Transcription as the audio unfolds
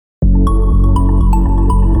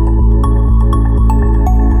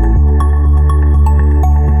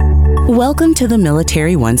Welcome to the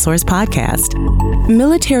Military OneSource podcast.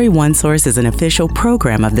 Military OneSource is an official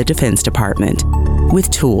program of the Defense Department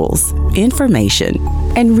with tools, information,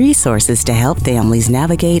 and resources to help families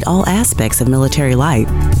navigate all aspects of military life.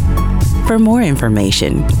 For more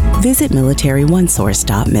information, visit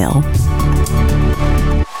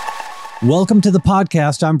militaryonesource.mil. Welcome to the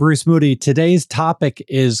podcast. I'm Bruce Moody. Today's topic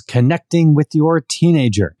is connecting with your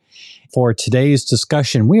teenager. For today's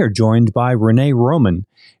discussion, we are joined by Renee Roman.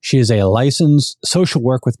 She is a licensed social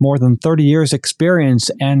worker with more than 30 years experience.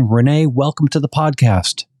 And Renee, welcome to the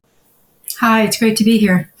podcast. Hi, it's great to be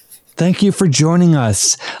here. Thank you for joining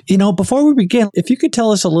us. Before we begin, if you could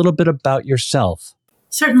tell us a little bit about yourself.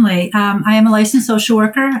 Certainly. I am a licensed social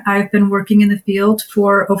worker. I've been working in the field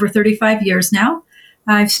for over 35 years now.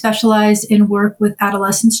 I've specialized in work with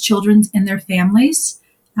adolescents, children, and their families.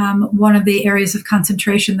 One of the areas of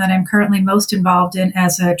concentration that I'm currently most involved in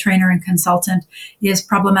as a trainer and consultant is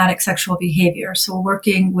problematic sexual behavior. So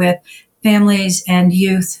working with families and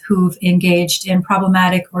youth who've engaged in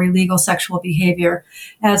problematic or illegal sexual behavior,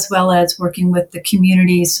 as well as working with the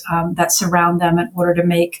communities that surround them in order to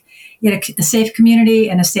make it a safe community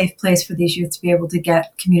and a safe place for these youth to be able to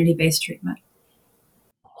get community-based treatment.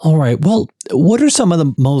 All right. Well, what are some of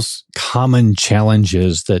the most common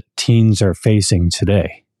challenges that teens are facing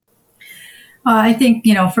today? I think,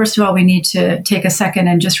 first of all, we need to take a second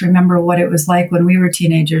and just remember what it was like when we were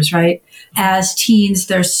teenagers, right? As teens,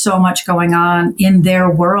 there's so much going on in their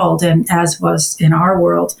world and as was in our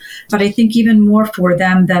world. But I think even more for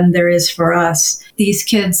them than there is for us. These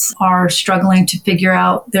kids are struggling to figure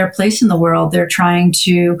out their place in the world. They're trying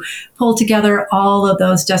to pull together all of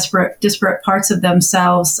those disparate parts of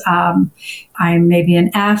themselves. I'm maybe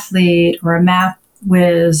an athlete or a math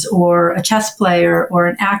whiz or a chess player or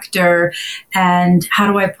an actor, and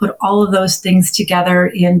how do I put all of those things together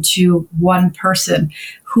into one person?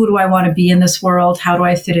 Who do I want to be in this world? How do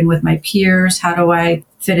I fit in with my peers? How do I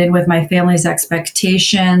fit in with my family's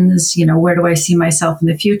expectations? Where do I see myself in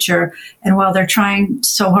the future? And while they're trying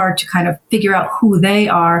so hard to kind of figure out who they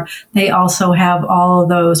are, they also have all of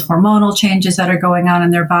those hormonal changes that are going on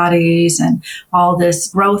in their bodies and all this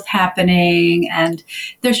growth happening. And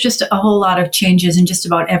there's just a whole lot of changes in just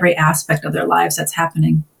about every aspect of their lives that's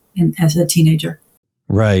happening as a teenager.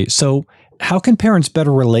 Right. So how can parents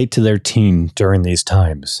better relate to their teen during these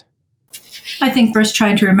times? I think first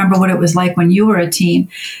trying to remember what it was like when you were a teen.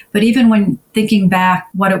 But even when thinking back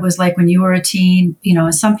what it was like when you were a teen,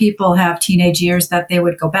 some people have teenage years that they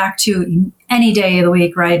would go back to any day of the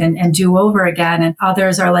week, right, and do over again. And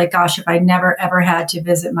others are like, gosh, if I never, ever had to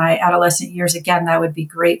visit my adolescent years again, that would be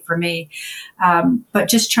great for me. But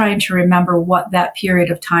just trying to remember what that period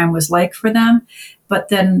of time was like for them. But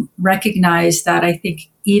then recognize that I think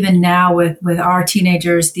even now with our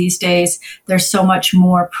teenagers these days, there's so much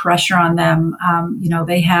more pressure on them.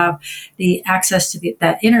 They have the access to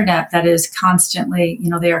the internet that is constantly,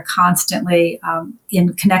 they are constantly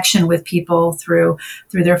in connection with people through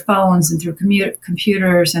their phones and through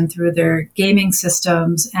computers and through their gaming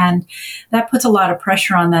systems. And that puts a lot of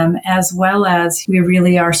pressure on them, as well as we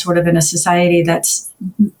really are sort of in a society that's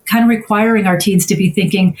kind of requiring our teens to be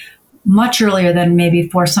thinking much earlier than maybe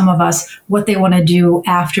for some of us, what they want to do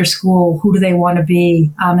after school, who do they want to be,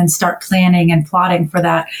 and start planning and plotting for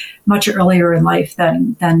that much earlier in life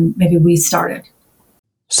than maybe we started.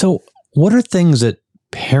 So what are things that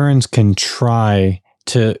parents can try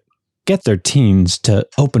to get their teens to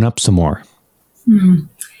open up some more?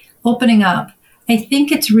 Opening up. I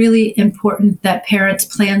think it's really important that parents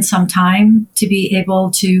plan some time to be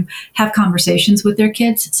able to have conversations with their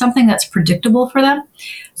kids, something that's predictable for them.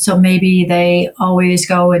 So maybe they always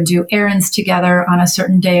go and do errands together on a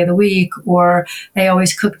certain day of the week, or they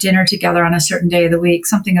always cook dinner together on a certain day of the week,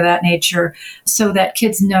 something of that nature, so that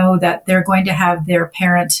kids know that they're going to have their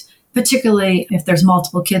parent, particularly if there's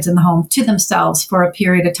multiple kids in the home, to themselves for a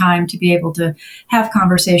period of time to be able to have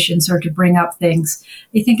conversations or to bring up things.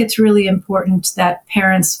 I think it's really important that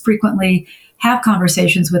parents frequently have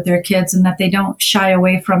conversations with their kids and that they don't shy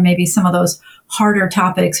away from maybe some of those harder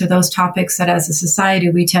topics or those topics that as a society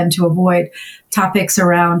we tend to avoid, topics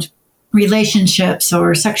around relationships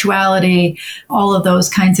or sexuality, all of those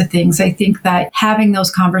kinds of things. I think that having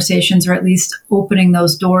those conversations, or at least opening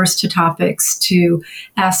those doors to topics, to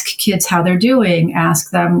ask kids how they're doing,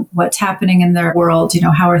 ask them what's happening in their world,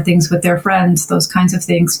 how are things with their friends, those kinds of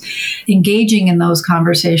things. Engaging in those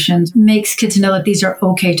conversations makes kids know that these are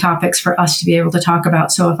okay topics for us to be able to talk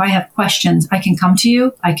about. So if I have questions, I can come to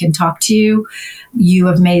you, I can talk to you. You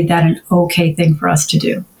have made that an okay thing for us to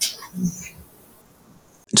do.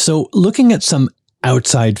 So looking at some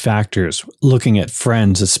outside factors, looking at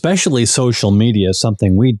friends, especially social media,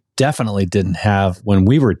 something we definitely didn't have when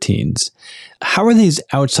we were teens. How are these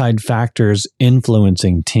outside factors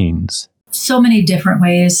influencing teens? So many different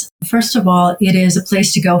ways. First of all, it is a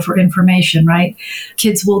place to go for information, right?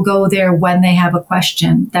 Kids will go there when they have a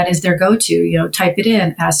question. That is their go-to. Type it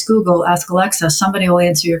in, ask Google, ask Alexa, somebody will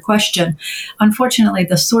answer your question. Unfortunately,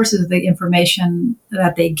 the sources of the information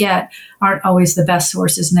that they get aren't always the best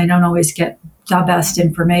sources, and they don't always get the best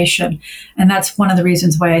information. And that's one of the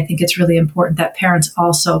reasons why I think it's really important that parents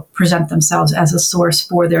also present themselves as a source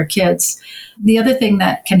for their kids. The other thing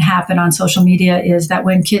that can happen on social media is that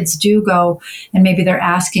when kids do go and maybe they're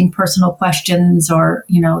asking personal questions or,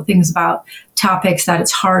 things about topics that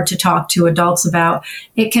it's hard to talk to adults about,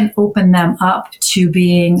 it can open them up to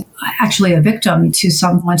being actually a victim to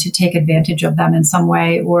someone to take advantage of them in some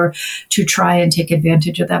way or to try and take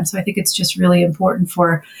advantage of them. So I think it's just really important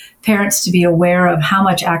for parents to be aware of how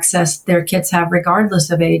much access their kids have,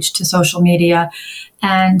 regardless of age, to social media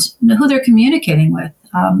and who they're communicating with.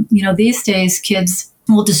 These days, kids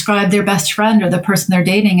will describe their best friend or the person they're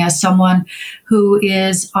dating as someone who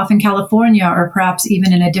is off in California or perhaps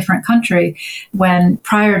even in a different country, when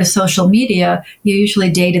prior to social media, you usually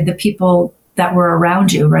dated the people that were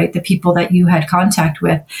around you, right? The people that you had contact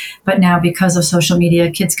with. But now, because of social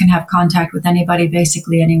media, kids can have contact with anybody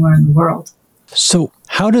basically anywhere in the world. So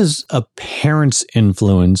how does a parent's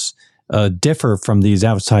influence differ from these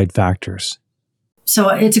outside factors? So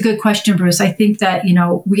it's a good question, Bruce. I think that,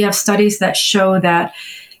 we have studies that show that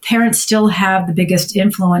parents still have the biggest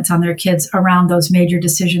influence on their kids around those major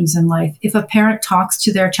decisions in life. If a parent talks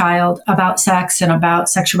to their child about sex and about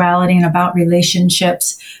sexuality and about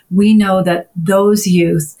relationships, we know that those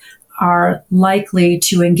youth are likely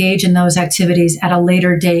to engage in those activities at a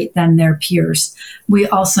later date than their peers. We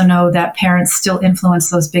also know that parents still influence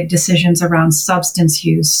those big decisions around substance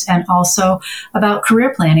use and also about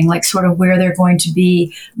career planning, like sort of where they're going to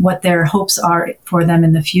be, what their hopes are for them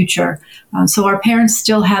in the future. So our parents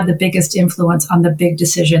still have the biggest influence on the big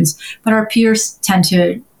decisions, but our peers tend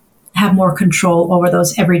to have more control over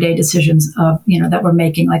those everyday decisions of, that we're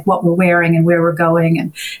making, like what we're wearing and where we're going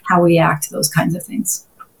and how we act, those kinds of things.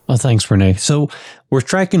 Well, thanks, Renee. So we're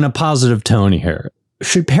striking a positive tone here.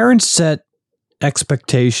 Should parents set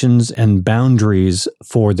expectations and boundaries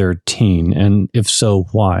for their teen? And if so,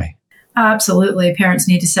 why? Absolutely. Parents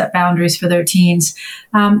need to set boundaries for their teens.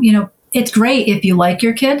 It's great if you like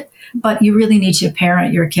your kid, but you really need to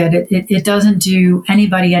parent your kid. It doesn't do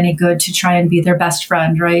anybody any good to try and be their best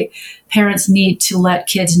friend, right? Parents need to let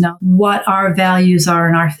kids know what our values are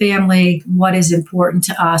in our family, what is important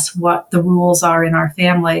to us, what the rules are in our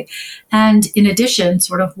family. And in addition,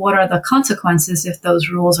 sort of what are the consequences if those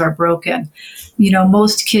rules are broken.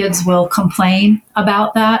 Most kids will complain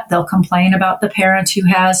about that. They'll complain about the parent who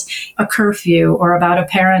has a curfew or about a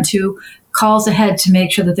parent who calls ahead to make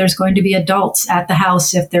sure that there's going to be adults at the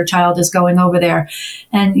house if their child is going over there,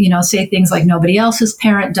 and say things like, nobody else's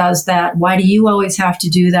parent does that. Why do you always have to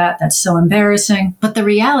do that? That's so embarrassing. But the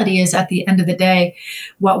reality is, at the end of the day,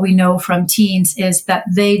 what we know from teens is that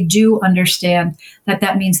they do understand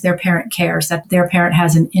that means their parent cares, that their parent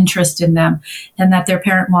has an interest in them, and that their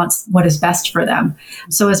parent wants what is best for them.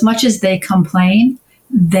 So as much as they complain,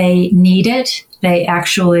 they need it. They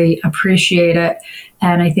actually appreciate it.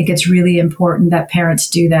 And I think it's really important that parents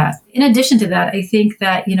do that. In addition to that, I think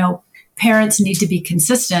that, parents need to be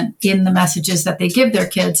consistent in the messages that they give their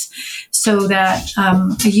kids, so that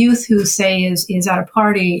a youth who, say, is at a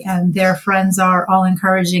party and their friends are all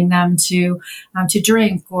encouraging them to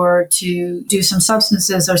drink or to do some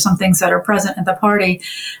substances or some things that are present at the party,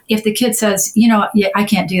 if the kid says, yeah, I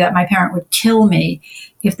can't do that, my parent would kill me.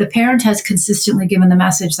 If the parent has consistently given the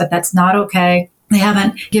message that that's not okay, they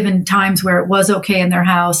haven't given times where it was okay in their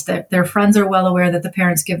house, that their friends are well aware that the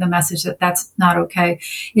parents give the message that that's not okay,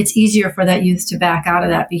 it's easier for that youth to back out of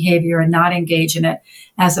that behavior and not engage in it,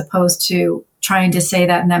 as opposed to trying to say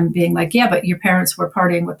that and them being like, yeah, but your parents were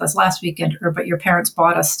partying with us last weekend, or but your parents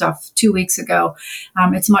bought us stuff 2 weeks ago.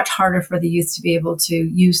 It's much harder for the youth to be able to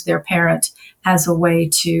use their parent as a way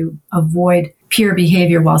to avoid peer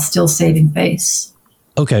behavior while still saving face.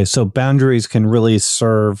 Okay, so boundaries can really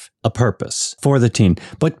serve a purpose for the teen.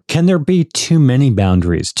 But can there be too many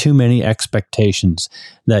boundaries, too many expectations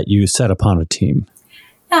that you set upon a teen?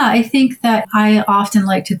 Yeah, I think that I often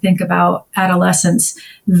like to think about adolescence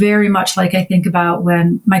very much like I think about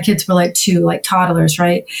when my kids were like toddlers,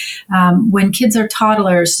 right? When kids are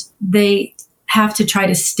toddlers, they have to try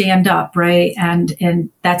to stand up, right? And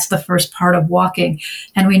that's the first part of walking.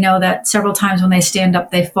 And we know that several times when they stand up,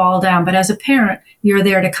 they fall down. But as a parent, you're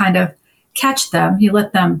there to kind of catch them. You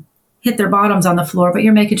let them hit their bottoms on the floor, but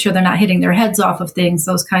you're making sure they're not hitting their heads off of things,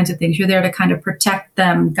 those kinds of things. You're there to kind of protect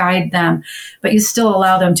them, guide them, but you still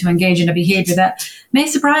allow them to engage in a behavior that may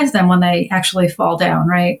surprise them when they actually fall down,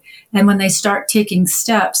 right? And when they start taking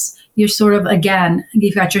steps, you're sort of, again,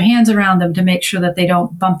 you've got your hands around them to make sure that they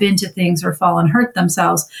don't bump into things or fall and hurt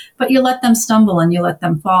themselves, but you let them stumble and you let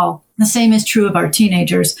them fall. The same is true of our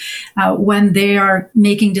teenagers. When they are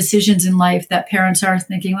making decisions in life that parents are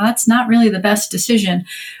thinking, well, that's not really the best decision,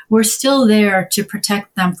 we're still there to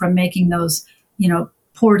protect them from making those,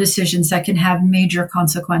 poor decisions that can have major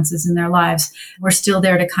consequences in their lives. We're still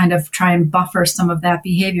there to kind of try and buffer some of that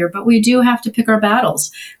behavior, but we do have to pick our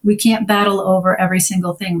battles. We can't battle over every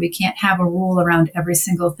single thing. We can't have a rule around every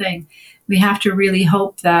single thing. We have to really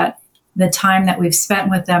hope that the time that we've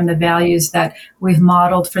spent with them, the values that we've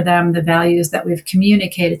modeled for them, the values that we've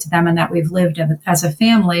communicated to them and that we've lived as a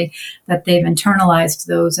family, that they've internalized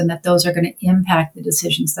those and that those are going to impact the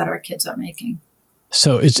decisions that our kids are making.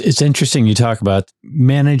 So it's interesting you talk about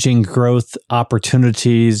managing growth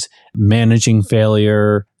opportunities, managing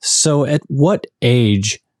failure. So at what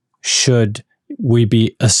age should we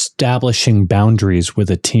be establishing boundaries with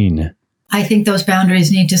a teen? I think those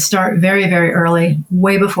boundaries need to start very, very early,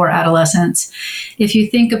 way before adolescence. If you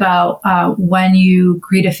think about when you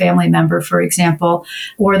greet a family member, for example,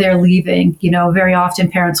 or they're leaving, very often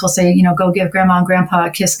parents will say, go give grandma and grandpa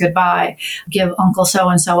a kiss goodbye, give uncle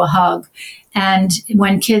so-and-so a hug. And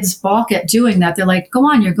when kids balk at doing that, they're like, go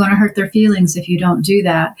on, you're going to hurt their feelings if you don't do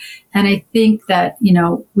that. And I think that,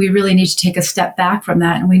 we really need to take a step back from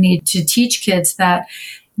that. And we need to teach kids that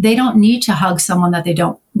they don't need to hug someone that they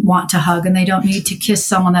don't want to hug, and they don't need to kiss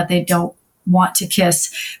someone that they don't want to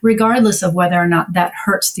kiss, regardless of whether or not that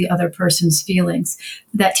hurts the other person's feelings.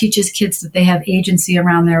 That teaches kids that they have agency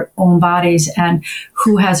around their own bodies and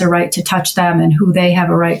who has a right to touch them and who they have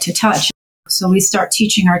a right to touch. So we start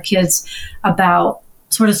teaching our kids about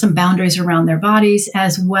sort of some boundaries around their bodies,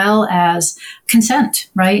 as well as consent,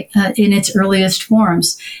 right, in its earliest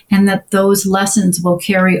forms, and that those lessons will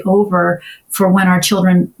carry over for when our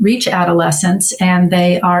children reach adolescence and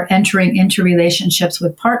they are entering into relationships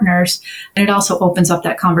with partners. And it also opens up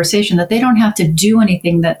that conversation that they don't have to do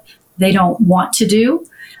anything that they don't want to do,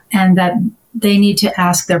 and that they need to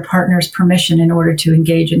ask their partner's permission in order to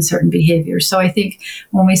engage in certain behaviors. So I think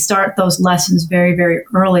when we start those lessons very, very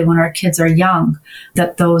early when our kids are young,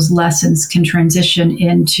 that those lessons can transition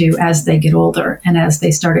into as they get older and as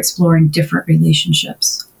they start exploring different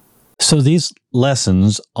relationships. So these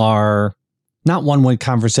lessons are not one-way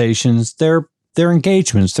conversations, they're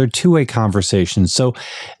engagements, they're two-way conversations. So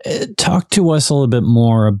talk to us a little bit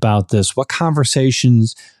more about this. What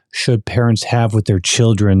conversations should parents have with their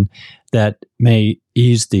children that may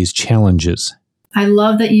ease these challenges? I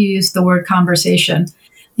love that you use the word conversation.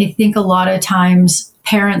 I think a lot of times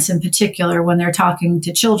parents in particular, when they're talking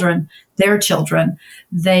to children, their children,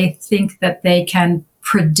 they think that they can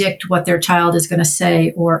predict what their child is going to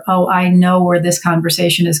say, or, oh, I know where this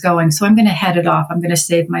conversation is going, so I'm going to head it off. I'm going to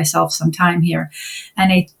save myself some time here.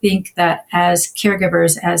 And I think that as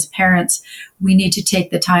caregivers, as parents, we need to take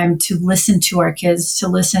the time to listen to our kids, to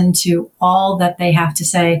listen to all that they have to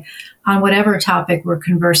say on whatever topic we're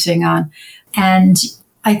conversing on. And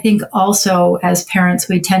I think also as parents,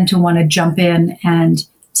 we tend to want to jump in and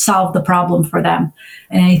solve the problem for them.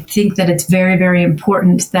 And I think that it's very, very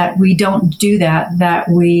important that we don't do that, that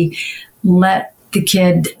we let the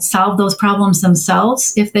kid solve those problems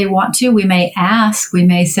themselves if they want to. We may ask, we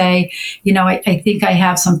may say, I think I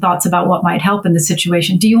have some thoughts about what might help in the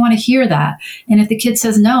situation. Do you want to hear that? And if the kid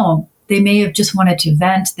says no, they may have just wanted to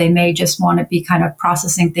vent. They may just want to be kind of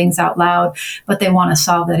processing things out loud, but they want to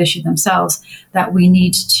solve that issue themselves, that we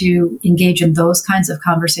need to engage in those kinds of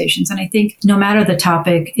conversations. And I think no matter the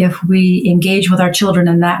topic, if we engage with our children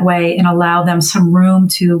in that way and allow them some room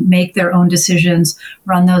to make their own decisions,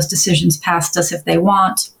 run those decisions past us if they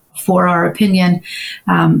want, for our opinion,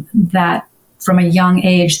 that from a young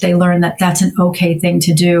age, they learn that that's an okay thing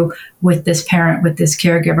to do with this parent, with this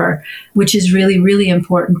caregiver, which is really, really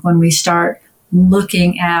important when we start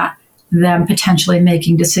looking at them potentially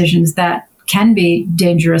making decisions that can be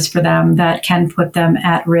dangerous for them, that can put them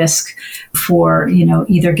at risk for,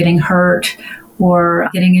 either getting hurt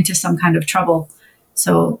or getting into some kind of trouble.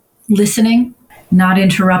 So listening, not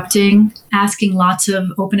interrupting, asking lots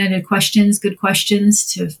of open-ended questions, good questions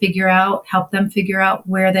to help them figure out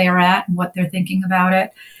where they are at and what they're thinking about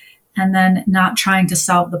it. And then not trying to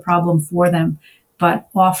solve the problem for them, but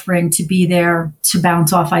offering to be there to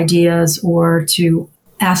bounce off ideas or to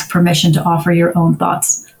ask permission to offer your own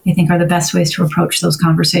thoughts, I think are the best ways to approach those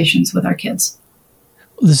conversations with our kids.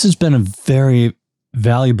 This has been a very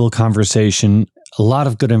valuable conversation. A lot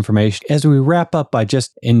of good information. As we wrap up, I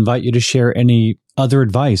just invite you to share any other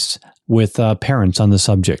advice with parents on the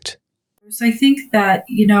subject. So I think that,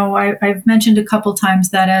 I've mentioned a couple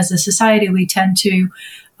times that as a society, we tend to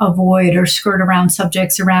avoid or skirt around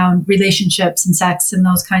subjects around relationships and sex and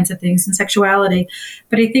those kinds of things and sexuality.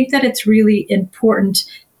 But I think that it's really important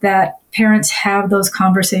that parents have those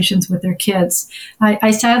conversations with their kids.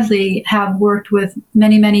 I sadly have worked with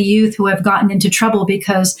many, many youth who have gotten into trouble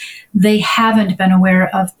because they haven't been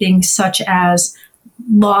aware of things such as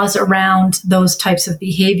laws around those types of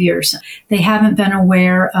behaviors. They haven't been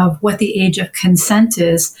aware of what the age of consent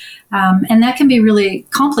is. And that can be really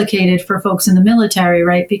complicated for folks in the military,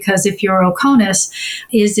 right? Because if you're OCONUS,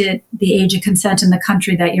 is it the age of consent in the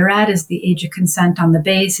country that you're at? Is the age of consent on the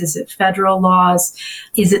base? Is it federal laws?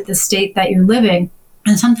 Is it the state that you're living?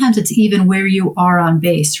 And sometimes it's even where you are on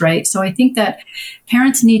base, right? So I think that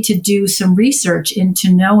parents need to do some research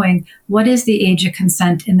into knowing what is the age of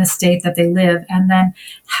consent in the state that they live, and then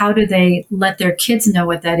how do they let their kids know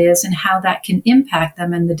what that is and how that can impact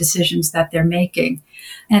them in the decisions that they're making.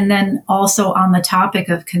 And then also on the topic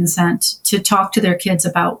of consent, to talk to their kids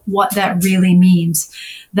about what that really means,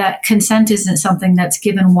 that consent isn't something that's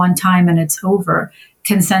given one time and it's over.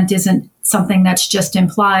 Consent isn't something that's just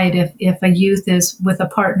implied. If a youth is with a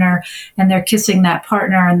partner and they're kissing that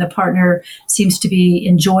partner and the partner seems to be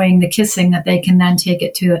enjoying the kissing, that they can then take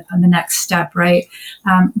it to the next step, right?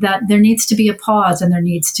 That there needs to be a pause and there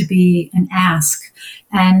needs to be an ask.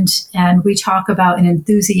 And we talk about an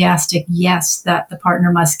enthusiastic yes that the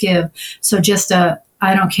partner must give. So just I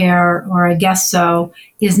don't care or I guess so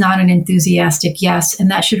is not an enthusiastic yes. And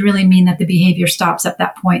that should really mean that the behavior stops at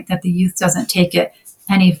that point, that the youth doesn't take it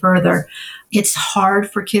any further. It's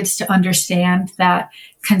hard for kids to understand that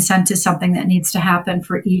consent is something that needs to happen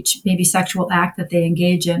for each maybe sexual act that they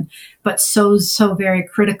engage in, but so very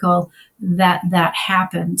critical that that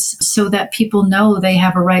happens so that people know they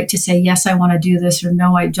have a right to say, yes, I want to do this, or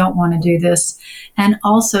no, I don't want to do this. And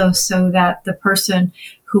also so that the person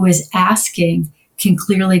who is asking can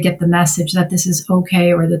clearly get the message that this is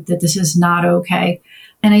okay or that this is not okay.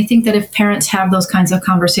 And I think that if parents have those kinds of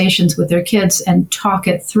conversations with their kids and talk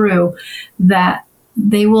it through, that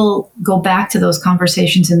they will go back to those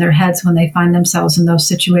conversations in their heads when they find themselves in those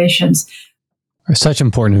situations. Such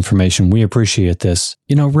important information. We appreciate this.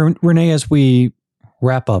 Renee, as we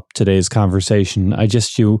wrap up today's conversation, I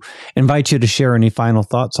just invite you to share any final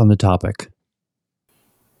thoughts on the topic.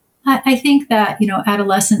 I think that,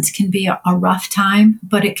 adolescence can be a rough time,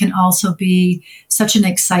 but it can also be such an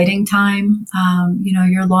exciting time.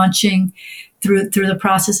 You're launching through the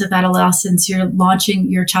process of adolescence, you're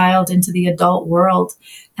launching your child into the adult world.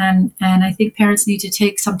 And I think parents need to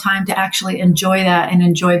take some time to actually enjoy that and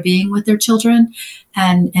enjoy being with their children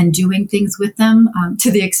and doing things with them,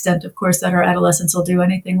 to the extent, of course, that our adolescents will do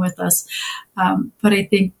anything with us. But I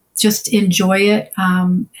think just enjoy it,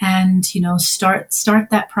 and start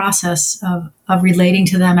that process of relating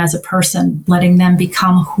to them as a person, letting them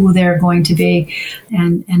become who they're going to be,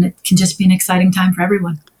 and it can just be an exciting time for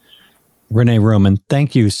everyone. Renee Roman,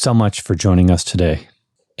 thank you so much for joining us today.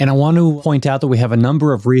 And I want to point out that we have a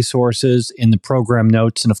number of resources in the program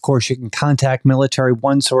notes. And of course, you can contact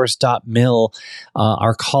military1source.mil.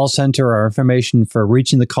 Our call center, our information for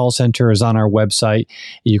reaching the call center is on our website.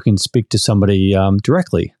 You can speak to somebody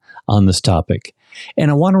directly on this topic.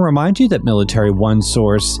 And I want to remind you that Military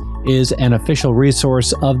OneSource is an official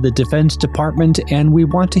resource of the Defense Department, and we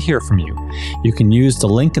want to hear from you. You can use the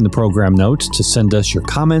link in the program notes to send us your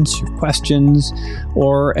comments, your questions,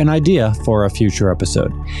 or an idea for a future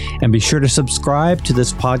episode. And be sure to subscribe to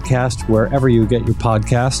this podcast wherever you get your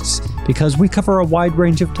podcasts, because we cover a wide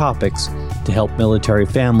range of topics to help military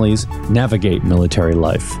families navigate military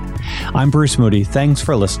life. I'm Bruce Moody. Thanks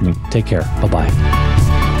for listening. Take care. Bye-bye.